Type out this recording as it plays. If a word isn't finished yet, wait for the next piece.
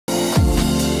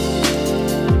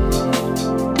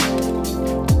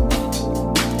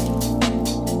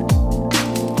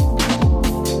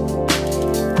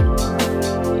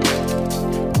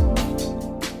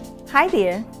Hi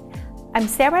there, I'm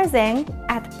Sarah Zhang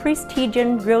at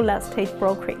Prestigious Real Estate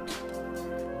Brokerage.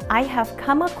 I have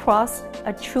come across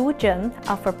a true gem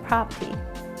of a property.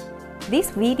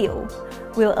 This video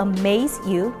will amaze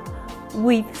you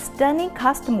with stunning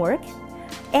custom work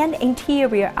and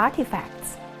interior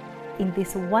artifacts in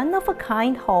this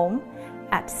one-of-a-kind home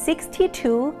at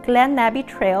 62 Glen Abbey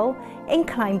Trail in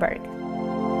Kleinburg.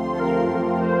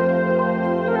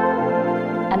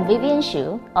 I'm Vivian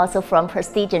Xu, also from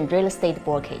Prestigious Real Estate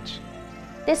Brokerage.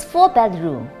 This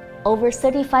 4-bedroom, over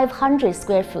 3,500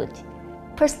 square foot,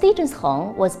 prestigious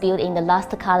home was built in the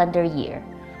last calendar year.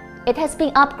 It has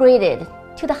been upgraded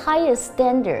to the highest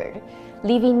standard,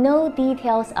 leaving no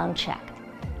details unchecked.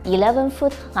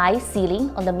 11-foot high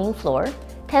ceiling on the main floor,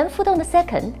 10-foot on the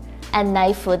second, and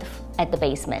 9-foot at the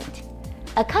basement.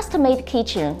 A custom-made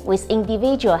kitchen with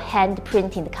individual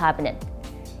hand-printed cabinet.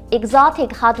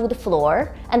 Exotic hardwood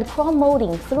floor and chrome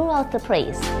molding throughout the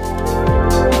place.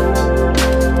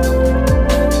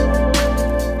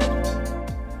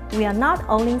 We are not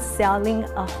only selling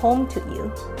a home to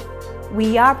you,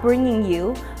 we are bringing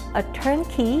you a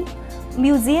turnkey,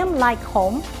 museum-like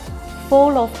home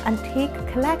full of antique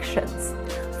collections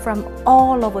from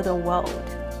all over the world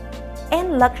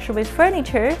and luxury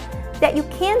furniture that you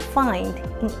can't find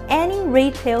in any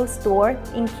retail store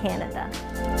in Canada.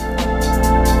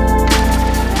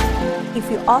 If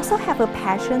you also have a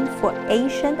passion for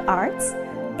ancient arts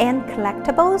and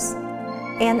collectibles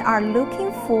and are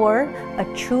looking for a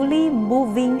truly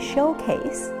moving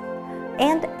showcase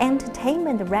and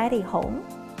entertainment-ready home,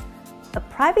 a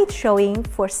private showing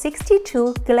for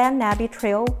 62 Glen Abbey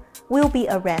Trail will be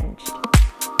arranged.